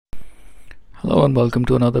Hello and welcome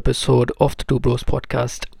to another episode of the Two Bros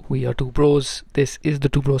podcast. We are two bros. This is the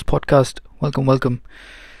Two Bros podcast. Welcome.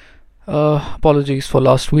 Apologies for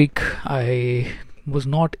last week. I was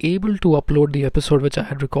not able to upload the episode which I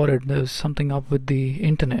had recorded. There was something up with the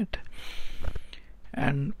internet.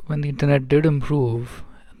 And when the internet did improve,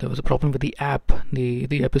 there was a problem with the app.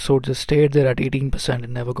 The episode just stayed there at 18%.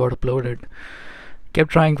 It never got uploaded.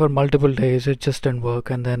 Kept trying for multiple days. It just didn't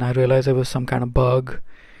work. And then I realized there was some kind of bug.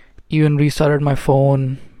 Even restarted my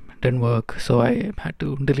phone, didn't work, so I had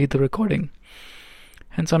to delete the recording.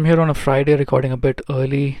 Hence I'm here on a Friday recording a bit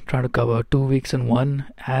early, trying to cover 2 weeks in one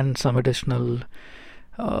and some additional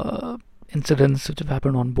incidents which have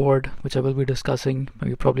happened on board, which I will be discussing.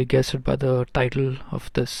 You probably guessed it by the title of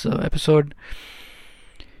this episode.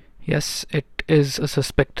 Yes, it is a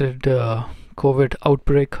suspected COVID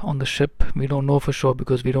outbreak on the ship. We don't know for sure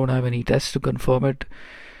because we don't have any tests to confirm it.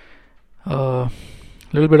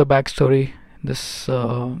 Little bit of backstory. This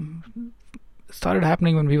started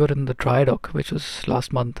happening when we were in the dry dock, which was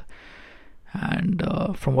last month. And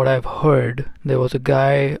from what I've heard, there was a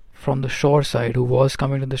guy from the shore side who was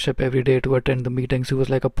coming to the ship every day to attend the meetings. He was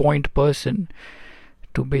like a point person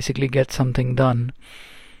to basically get something done.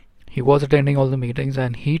 He was attending all the meetings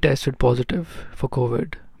and he tested positive for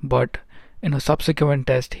COVID. But in a subsequent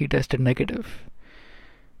test, he tested negative.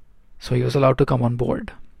 So he was allowed to come on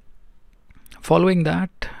board. Following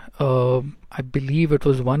that, I believe it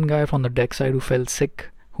was one guy from the deck side who fell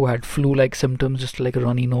sick, who had flu-like symptoms, just like a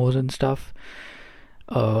runny nose and stuff.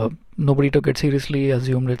 Nobody took it seriously,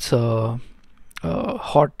 assumed it's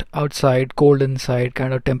hot outside, cold inside,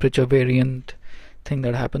 kind of temperature variant thing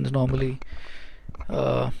that happens normally.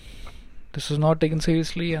 This was not taken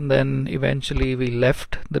seriously, and then eventually we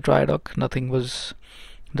left the dry dock. Nothing was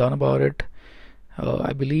done about it.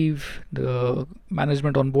 I believe the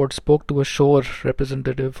management on board spoke to a shore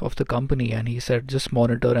representative of the company and he said just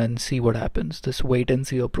monitor and see what happens, this wait and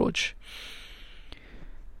see approach.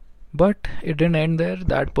 But it didn't end there.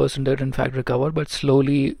 That person did in fact recover, but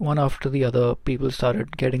slowly one after the other people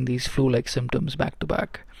started getting these flu-like symptoms back to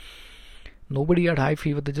back. Nobody had high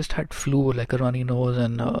fever, they just had flu, like a runny nose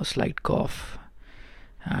and a slight cough.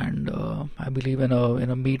 And I believe in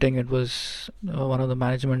a meeting it was one of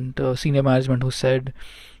the senior management who said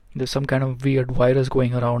there's some kind of weird virus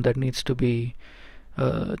going around that needs to be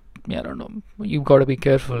I don't know, you've got to be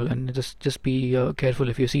careful and just be careful.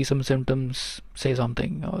 If you see some symptoms, say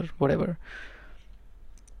something or whatever.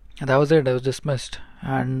 And that was it. I was dismissed.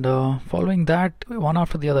 And following that, one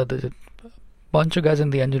after the other, the bunch of guys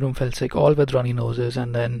in the engine room fell sick, all with runny noses,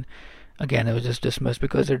 and then again, it was just dismissed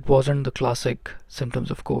because it wasn't the classic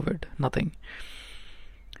symptoms of COVID, nothing.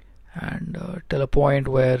 And till a point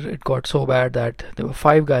where it got so bad that there were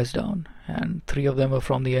 5 guys down and 3 of them were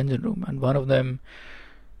from the engine room and one of them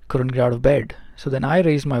couldn't get out of bed. So then I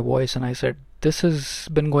raised my voice and I said, this has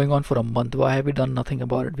been going on for a month. Why have we done nothing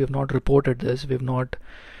about it? We have not reported this. We have not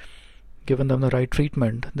given them the right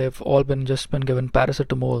treatment. They've all just been given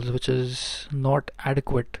paracetamols, which is not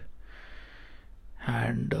adequate.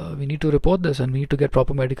 And we need to report this and we need to get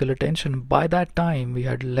proper medical attention. By that time we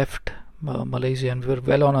had left Malaysia and we were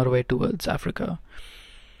well on our way towards Africa.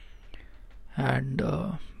 And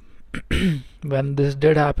when this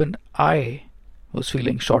did happen, I was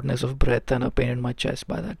feeling shortness of breath and a pain in my chest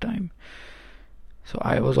by that time. So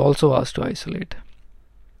I was also asked to isolate.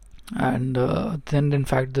 And then in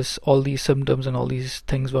fact all these symptoms and all these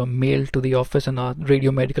things were mailed to the office and our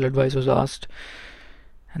radio medical advice was asked.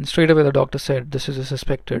 And straight away the doctor said, this is a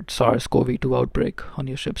suspected SARS-CoV-2 outbreak on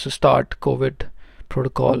your ship. So start COVID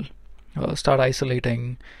protocol, start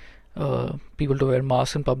isolating people to wear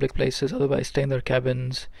masks in public places, otherwise stay in their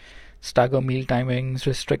cabins, stagger meal timings,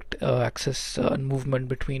 restrict access and movement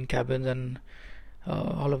between cabins and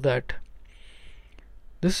all of that.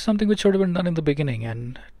 This is something which should have been done in the beginning,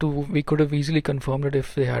 and we could have easily confirmed it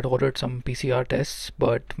if they had ordered some PCR tests,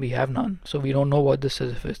 but we have none. So we don't know what this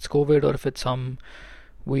is, if it's COVID or if it's some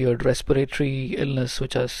weird respiratory illness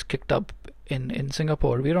which has kicked up in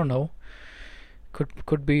Singapore. We don't know.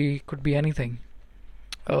 Could be anything.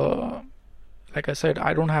 Like I said,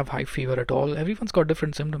 I don't have high fever at all. Everyone's got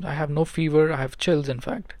different symptoms. I have no fever. I have chills, in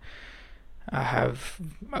fact. I have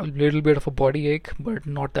a little bit of a body ache, but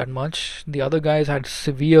not that much. The other guys had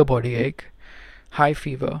severe body ache, high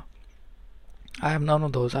fever. I have none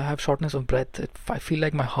of those. I have shortness of breath. I feel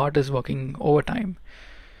like my heart is working overtime.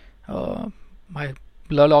 My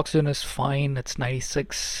blood oxygen is fine. It's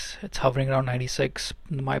 96. It's hovering around 96.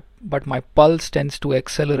 But my pulse tends to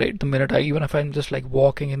accelerate the minute even if I'm just like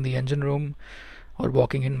walking in the engine room or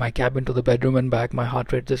walking in my cabin to the bedroom and back, my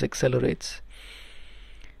heart rate just accelerates.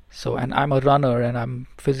 So, and I'm a runner and I'm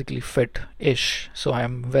physically fit-ish, so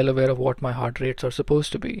I'm well aware of what my heart rates are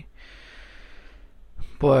supposed to be.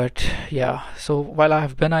 But yeah, so while I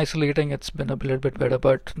have been isolating, it's been a little bit better.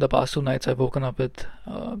 But the past 2 nights I've woken up with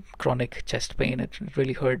chronic chest pain. It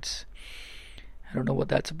really hurts. I don't know what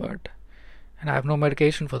that's about. And I have no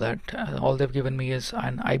medication for that. All they've given me is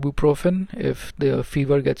an ibuprofen if the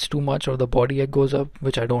fever gets too much or the body ache goes up,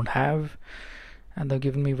 which I don't have. And they've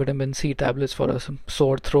given me vitamin C tablets for a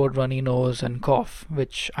sore throat, runny nose, and cough,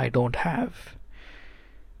 which I don't have.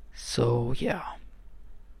 So yeah.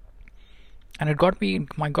 And it got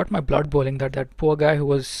my blood boiling that that poor guy who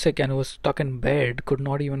was sick and who was stuck in bed, could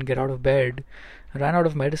not even get out of bed, ran out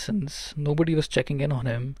of medicines. Nobody was checking in on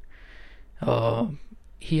him.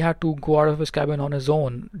 He had to go out of his cabin on his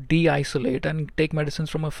own, de-isolate, and take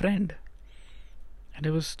medicines from a friend. And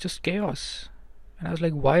it was just chaos. And I was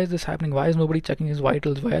like, why is this happening? Why is nobody checking his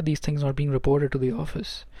vitals? Why are these things not being reported to the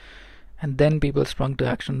office? And then people sprung to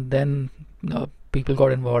action. Then people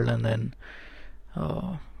got involved, and then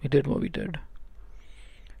we did what we did.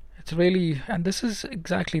 It's really, and this is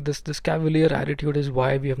exactly this cavalier attitude is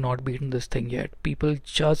why we have not beaten this thing yet. People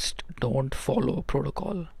just don't follow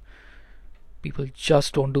protocol. People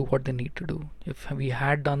just don't do what they need to do. If we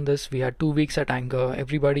had done this, we had 2 weeks at Anger,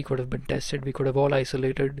 everybody could have been tested, we could have all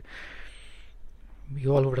isolated, we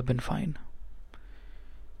all would have been fine.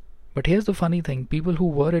 But here's the funny thing, people who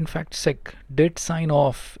were in fact sick did sign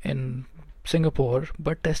off in Singapore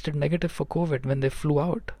but tested negative for COVID when they flew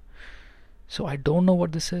out. So I don't know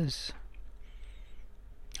what this is.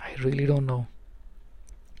 I really don't know.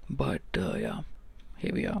 But yeah,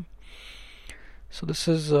 here we are. So this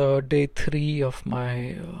is day 3 of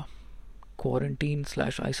my quarantine /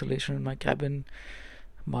 isolation in my cabin.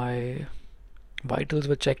 My vitals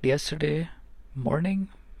were checked yesterday morning,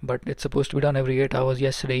 but it's supposed to be done every 8 hours.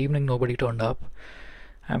 Yesterday evening nobody turned up.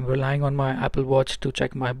 I'm relying on my Apple Watch to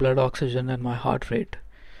check my blood oxygen and my heart rate.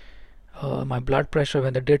 My blood pressure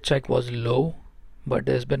when they did check was low, but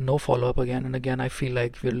there's been no follow-up again and again. I feel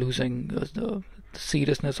like we're losing the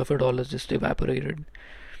seriousness of it all has just evaporated.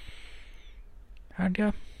 And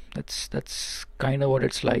yeah, that's kind of what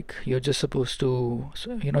it's like. You're just supposed to,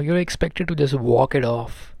 you're expected to just walk it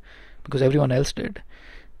off because everyone else did.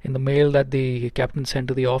 In the mail that the captain sent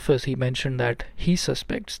to the office, he mentioned that he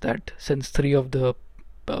suspects that since 3 of the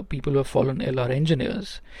people who have fallen ill are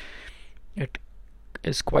engineers, it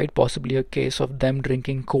is quite possibly a case of them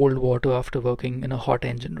drinking cold water after working in a hot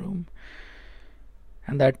engine room.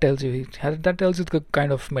 And that tells you the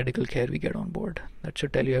kind of medical care we get on board. That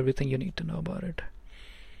should tell you everything you need to know about it.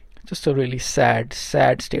 Just a really sad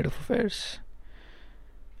state of affairs.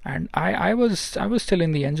 And I was still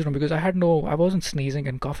in the engine room because I wasn't sneezing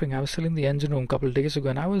and coughing. I was still in the engine room a couple of days ago,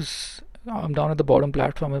 and I'm down at the bottom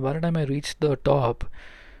platform, and by the time I reached the top,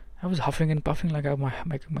 I was huffing and puffing like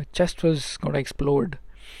my chest was going to explode.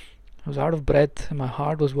 I was out of breath and my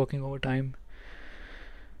heart was working overtime.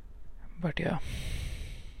 But yeah,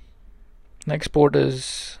 next port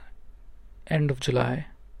is end of July.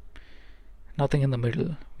 Nothing in the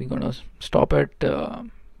middle. We're going to stop at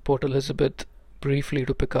Port Elizabeth briefly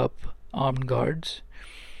to pick up armed guards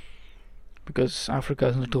because Africa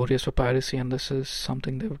is notorious for piracy and this is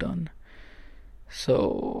something they've done.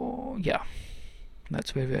 So yeah,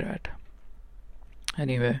 that's where we're at.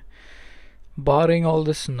 Anyway, barring all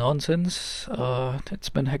this nonsense, it's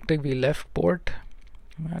been hectic. We left port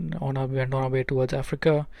and went on our way towards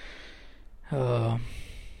Africa. A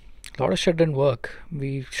lot of shit didn't work.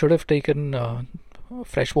 We should have taken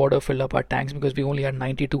fresh water, filled up our tanks because we only had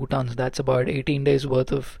 92 tons. That's about 18 days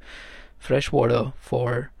worth of fresh water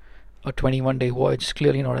for a 21-day voyage. It's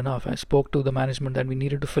clearly not enough. I spoke to the management that we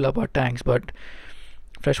needed to fill up our tanks, but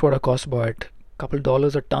fresh water costs about couple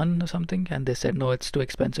dollars a ton or something, and they said no, it's too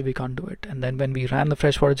expensive, we can't do it. And then when we ran the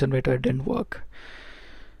freshwater generator, it didn't work.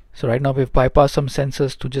 So right now we've bypassed some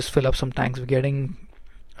sensors to just fill up some tanks. We're getting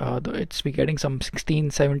some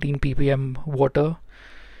 16-17 ppm water.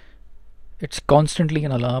 It's constantly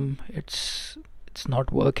an alarm. It's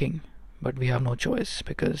not working, but we have no choice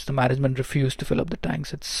because the management refused to fill up the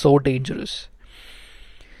tanks. It's so dangerous.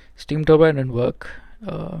 Steam turbine didn't work.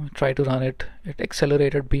 Tried to run it. It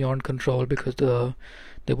accelerated beyond control because the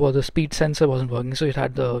speed sensor wasn't working. So it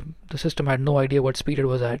had the system had no idea what speed it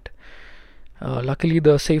was at. Luckily,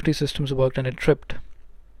 the safety systems worked and it tripped.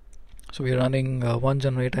 So we're running one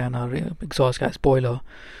generator and our exhaust gas boiler.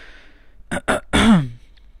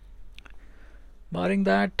 Barring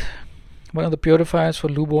that, one of the purifiers for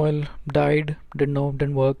lube oil died.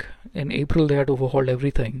 Didn't work. In April, they had overhauled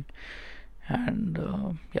everything,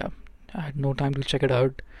 and yeah, I had no time to check it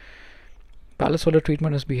out. Palace Solar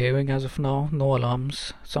Treatment is behaving as of now. No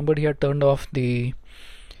alarms. Somebody had turned off the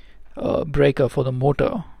breaker for the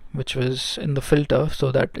motor, which was in the filter,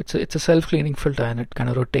 so that it's a self-cleaning filter, and it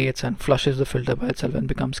kind of rotates and flushes the filter by itself and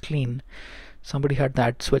becomes clean. Somebody had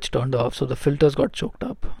that switch turned off, so the filters got choked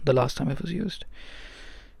up the last time it was used.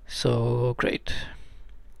 So great.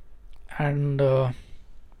 And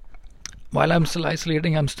while I'm still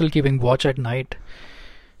isolating, I'm still keeping watch at night,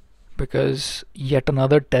 because yet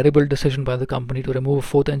another terrible decision by the company to remove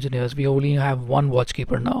 4th engineers. We only have one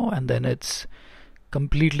watchkeeper now, and then it's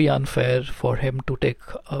completely unfair for him to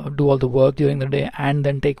do all the work during the day and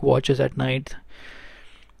then take watches at night.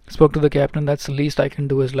 Spoke to the captain. That's the least I can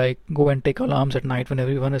do, is like go and take alarms at night when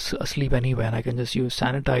everyone is asleep anyway, and I can just use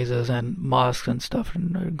sanitizers and masks and stuff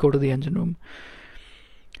and go to the engine room.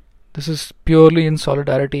 This is purely in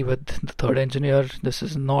solidarity with the 3rd engineer. This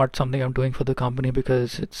is not something I'm doing for the company,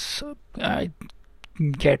 because I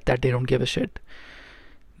get that they don't give a shit.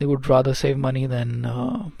 They would rather save money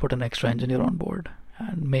than put an extra engineer on board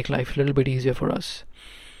and make life a little bit easier for us.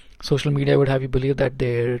 Social media would have you believe that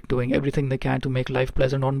they're doing everything they can to make life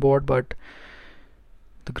pleasant on board, but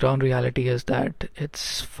the ground reality is that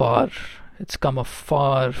it's come a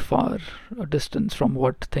far distance from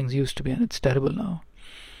what things used to be, and it's terrible now.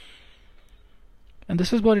 And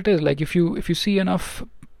this is what it is. Like, if you see enough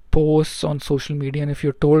posts on social media, and if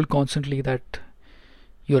you're told constantly that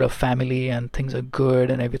you're a family and things are good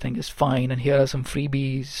and everything is fine, and here are some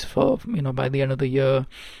freebies for, by the end of the year,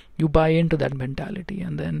 you buy into that mentality,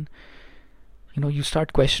 and then you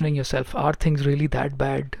start questioning yourself. Are things really that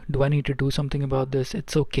bad? Do I need to do something about this?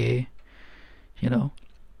 It's okay, and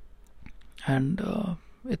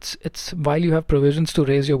it's while you have provisions to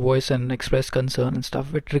raise your voice and express concern and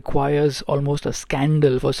stuff, it requires almost a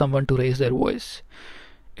scandal for someone to raise their voice.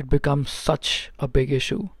 It becomes such a big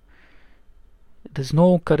issue. There's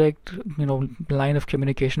no correct line of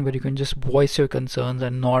communication where you can just voice your concerns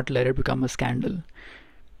and not let it become a scandal.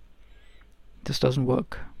 This doesn't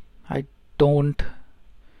work.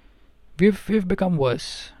 We've become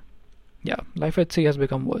worse. Yeah, life at sea has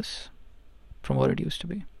become worse from what it used to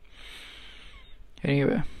be.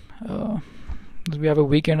 Anyway, we have a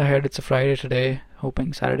weekend ahead. It's a Friday today,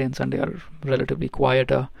 hoping Saturday and Sunday are relatively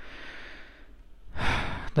quieter.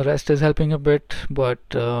 The rest is helping a bit, but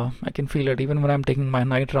I can feel it even when I'm taking my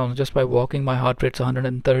night rounds. Just by walking, my heart rate's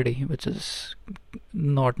 130, which is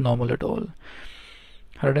not normal at all.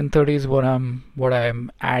 130 is what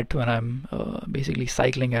I'm at when I'm basically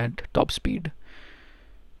cycling at top speed.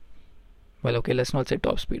 Well, okay, let's not say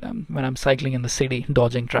top speed. When I'm cycling in the city,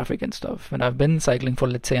 dodging traffic and stuff. When I've been cycling for,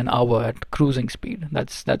 let's say, an hour at cruising speed,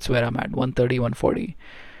 that's where I'm at, 130, 140.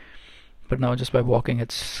 But now just by walking,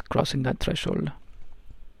 it's crossing that threshold.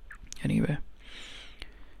 Anyway,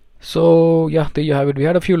 so yeah, there you have it. We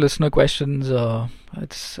had a few listener questions.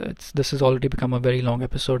 This has already become a very long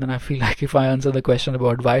episode, and I feel like if I answer the question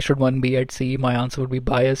about why should one be at sea, my answer would be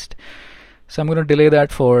biased. So I'm going to delay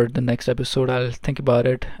that for the next episode. I'll think about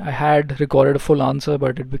it. I had recorded a full answer,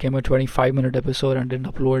 but it became a 25-minute episode and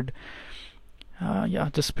didn't upload. Yeah,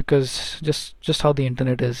 just because, just how the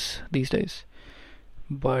internet is these days.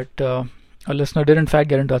 But a listener did in fact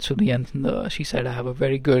get in touch with me, and she said I have a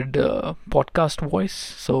very good podcast voice.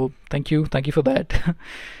 So thank you for that.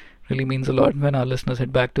 Really means a lot when our listeners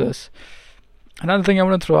hit back to us. Another thing I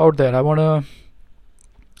want to throw out there, I want to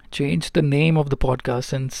change the name of the podcast,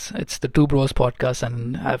 since it's the Two Bros podcast,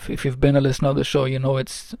 and if you've been a listener of the show,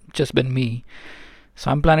 it's just been me.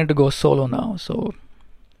 So I'm planning to go solo now. So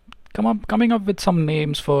coming up with some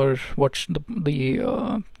names for what the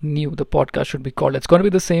podcast should be called. It's going to be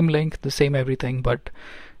the same link, the same everything, but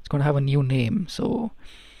it's going to have a new name. So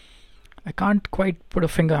I can't quite put a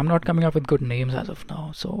finger. I'm not coming up with good names as of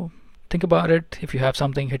now. So think about it. If you have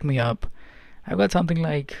something, hit me up. I've got something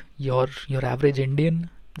like your average Indian.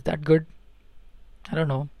 Is that good? I don't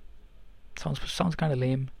know. Sounds kind of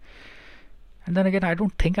lame. And then again, I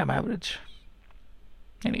don't think I'm average.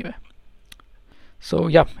 Anyway. So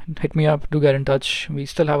yeah, hit me up. Do get in touch. We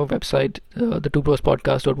still have a website, the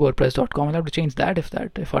twobrospodcast.wordpress.com. I'll have to change that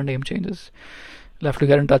if our name changes. I'll have to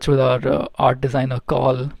get in touch with our art designer,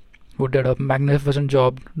 Carl, who did a magnificent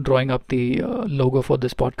job drawing up the logo for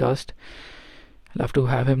this podcast. I'll have to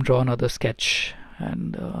have him draw another sketch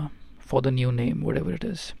and for the new name, whatever it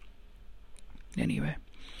is. Anyway,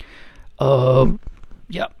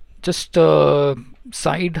 yeah, just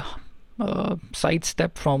side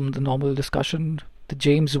step from the normal discussion. The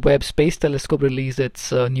James Webb Space Telescope released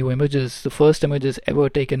its new images, the first images ever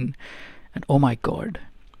taken, and oh my god,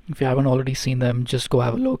 if you haven't already seen them, just go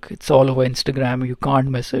have a look. It's all over Instagram. You can't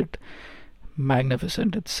miss it.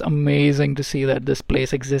 magnificent. It's amazing to see that this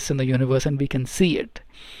place exists in the universe and we can see it.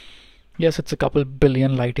 Yes, it's a couple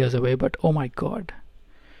billion light years away, but oh my god,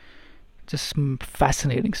 just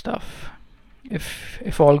fascinating stuff.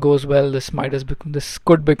 If all goes well, this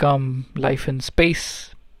could become Life in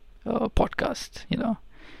Space podcast,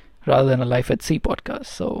 rather than a Life at Sea podcast.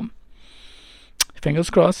 So fingers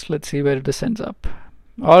crossed. Let's see where this ends up.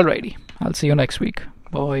 Alrighty, I'll see you next week.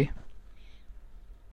 Bye.